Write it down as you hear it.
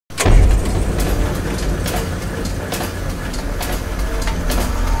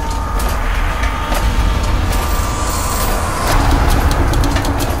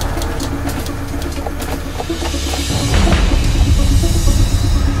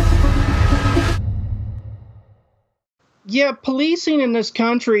Yeah, policing in this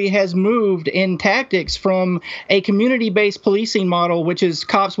country has moved in tactics from a community-based policing model, which is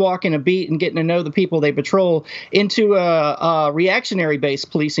cops walking a beat and getting to know the people they patrol, into a reactionary-based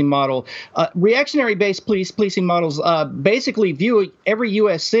policing model. Reactionary-based policing models basically view every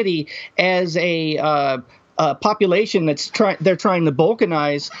U.S. city as a population they're trying to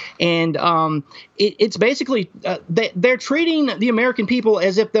balkanize, and it's basically they're treating the American people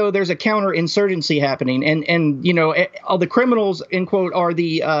as if though there's a counterinsurgency happening, and all the criminals, in quote, are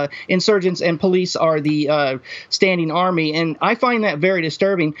the insurgents and police are the standing army, and I find that very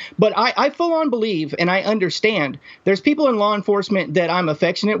disturbing. But I full on believe, and I understand, there's people in law enforcement that I'm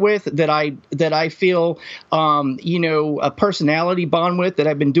affectionate with, that I feel a personality bond with, that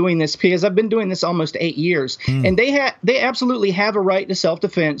I've been doing this because I've been doing this almost 8 years. And they absolutely have a right to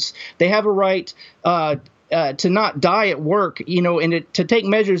self-defense. They have a right to not die at work, and to take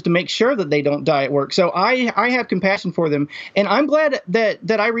measures to make sure that they don't die at work. So I have compassion for them, and I'm glad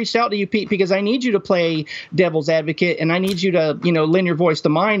that I reached out to you, Pete, because I need you to play devil's advocate, and I need you to lend your voice to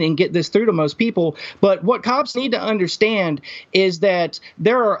mine and get this through to most people. But what cops need to understand is that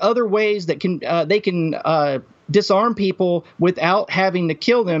there are other ways that they can disarm people without having to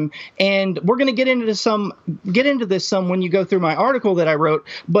kill them. And we're going to get into this some when you go through my article that I wrote.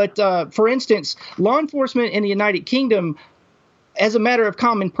 But for instance, law enforcement in the United Kingdom, as a matter of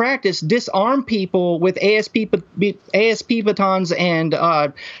common practice, disarm people with ASP batons and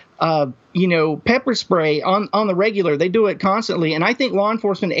pepper spray on the regular. They do it constantly. And I think law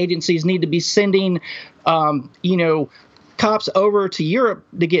enforcement agencies need to be sending cops over to Europe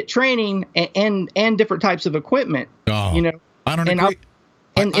to get training and different types of equipment. I don't agree.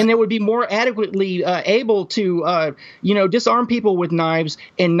 And they would be more adequately able to, disarm people with knives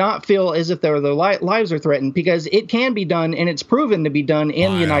and not feel as if their lives are threatened, because it can be done, and it's proven to be done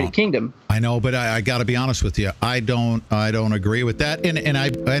in the United Kingdom. I know, but I got to be honest with you. I don't agree with that. And I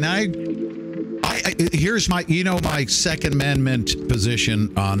here's my my Second Amendment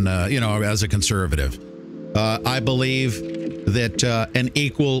position on as a conservative. I believe that an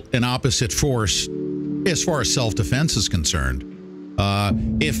equal and opposite force, as far as self-defense is concerned.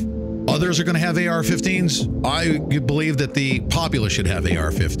 If others are going to have AR-15s, I believe that the populace should have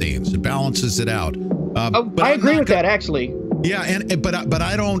AR-15s. It balances it out. But I agree with that, actually. Yeah, but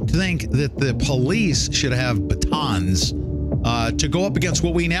I don't think that the police should have batons to go up against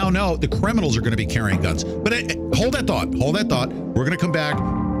what we now know the criminals are going to be carrying guns. But hold that thought. We're going to come back.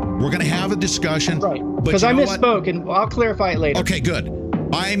 We're going to have a discussion. Right. Because I misspoke, and I'll clarify it later. Okay, good.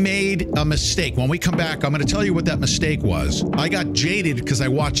 I made a mistake. When we come back, I'm going to tell you what that mistake was. I got jaded because I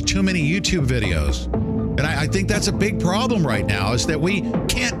watched too many YouTube videos. And I think that's a big problem right now, is that we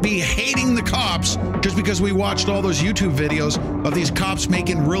can't be hating the cops just because we watched all those YouTube videos of these cops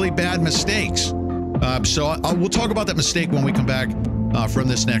making really bad mistakes. So we'll talk about that mistake when we come back from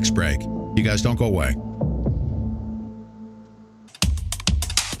this next break. You guys don't go away.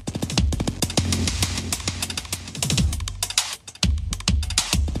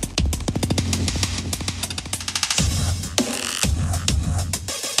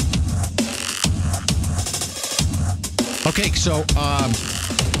 Okay, so,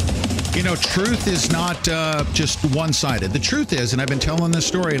 truth is not just one-sided. The truth is, and I've been telling this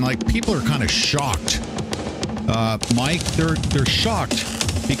story, and, people are kind of shocked. Mike, they're shocked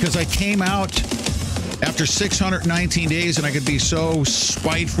because I came out after 619 days, and I could be so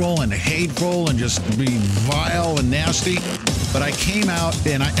spiteful and hateful and just be vile and nasty. But I came out,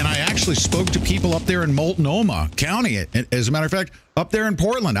 and I actually spoke to people up there in Multnomah County. As a matter of fact, up there in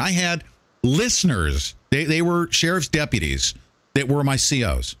Portland, I had listeners. They were sheriff's deputies that were my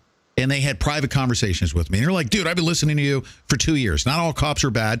COs, and they had private conversations with me. And they're like, dude, I've been listening to you for 2 years. Not all cops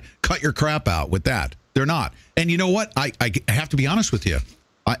are bad. Cut your crap out with that. They're not. And you know what? I have to be honest with you.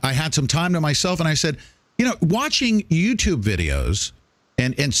 I had some time to myself, and I said, watching YouTube videos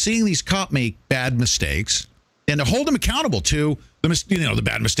and seeing these cops make bad mistakes and to hold them accountable to the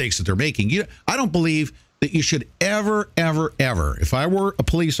bad mistakes that they're making. I don't believe that you should ever, if I were a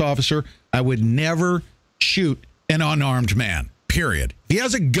police officer, I would never shoot an unarmed man, period. If he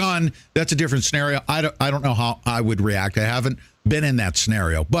has a gun, that's a different scenario. I don't know how I would react. I haven't been in that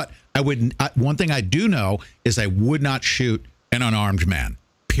scenario. But one thing I do know is I would not shoot an unarmed man,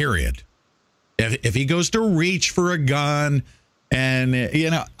 period. If he goes to reach for a gun, and,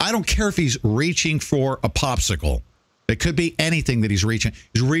 I don't care if he's reaching for a popsicle. It could be anything that he's reaching.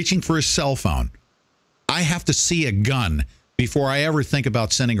 He's reaching for his cell phone. I have to see a gun before I ever think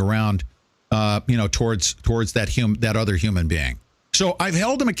about sending around towards that other human being. So I've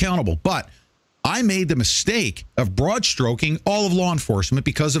held him accountable, but I made the mistake of broad stroking all of law enforcement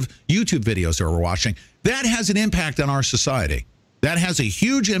because of YouTube videos that we're watching. That has an impact on our society. That has a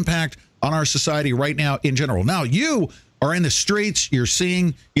huge impact on our society right now in general. Now, you are in the streets. You're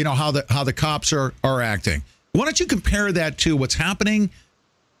seeing, how the cops are acting. Why don't you compare that to what's happening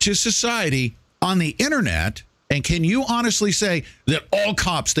to society on the internet? And can you honestly say that all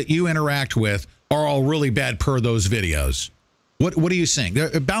cops that you interact with are all really bad per those videos? What are you saying?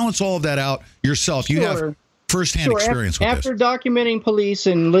 Balance all of that out yourself. Sure. You have firsthand experience with after this. documenting police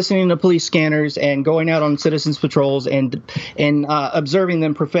and listening to police scanners and going out on citizens patrols and observing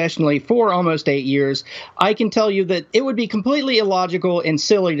them professionally for almost 8 years, I can tell you that it would be completely illogical and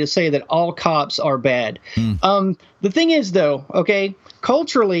silly to say that all cops are bad. The thing is, though, okay,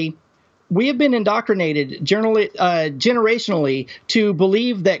 culturally, we have been indoctrinated generationally to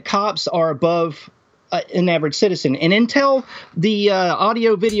believe that cops are above an average citizen. And until the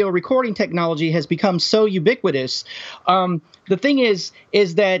audio video recording technology has become so ubiquitous, the thing is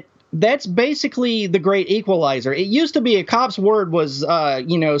that that's basically the great equalizer. It used to be a cop's word was,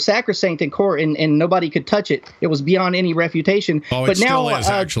 sacrosanct in court, and nobody could touch it. It was beyond any refutation. Oh, but it still now, is,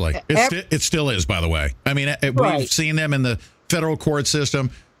 actually. It still is, by the way. I mean, we've seen them in the federal court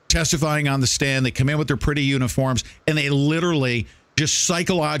system testifying on the stand. They come in with their pretty uniforms, and they literally just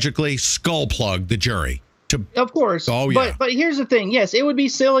psychologically skull plug the jury. Of course. Oh, yeah. But here's the thing. Yes, it would be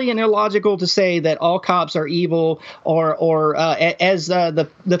silly and illogical to say that all cops are evil, or as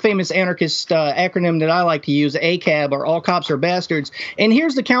the famous anarchist acronym that I like to use, ACAB, or all cops are bastards. And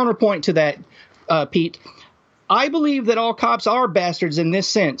here's the counterpoint to that, Pete. I believe that all cops are bastards in this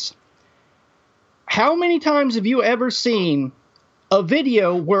sense. How many times have you ever seen a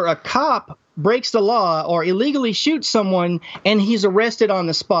video where a cop breaks the law or illegally shoots someone and he's arrested on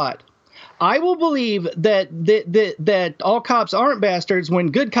the spot? I will believe that all cops aren't bastards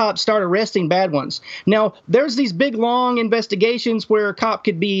when good cops start arresting bad ones. Now, there's these big, long investigations where a cop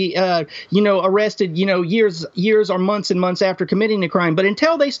could be, arrested, years or months and months after committing a crime. But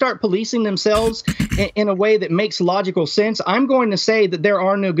until they start policing themselves in a way that makes logical sense, I'm going to say that there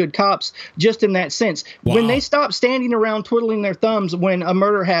are no good cops just in that sense. Wow. When they stop standing around twiddling their thumbs when a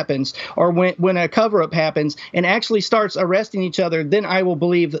murder happens or when a cover-up happens and actually starts arresting each other, then I will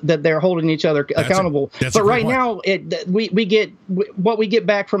believe that they're holding each other accountable. But right now, we get what we get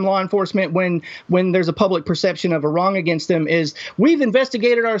back from law enforcement when there's a public perception of a wrong against them is we've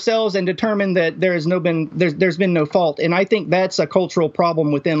investigated ourselves and determined that there's been no fault. And I think that's a cultural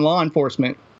problem within law enforcement.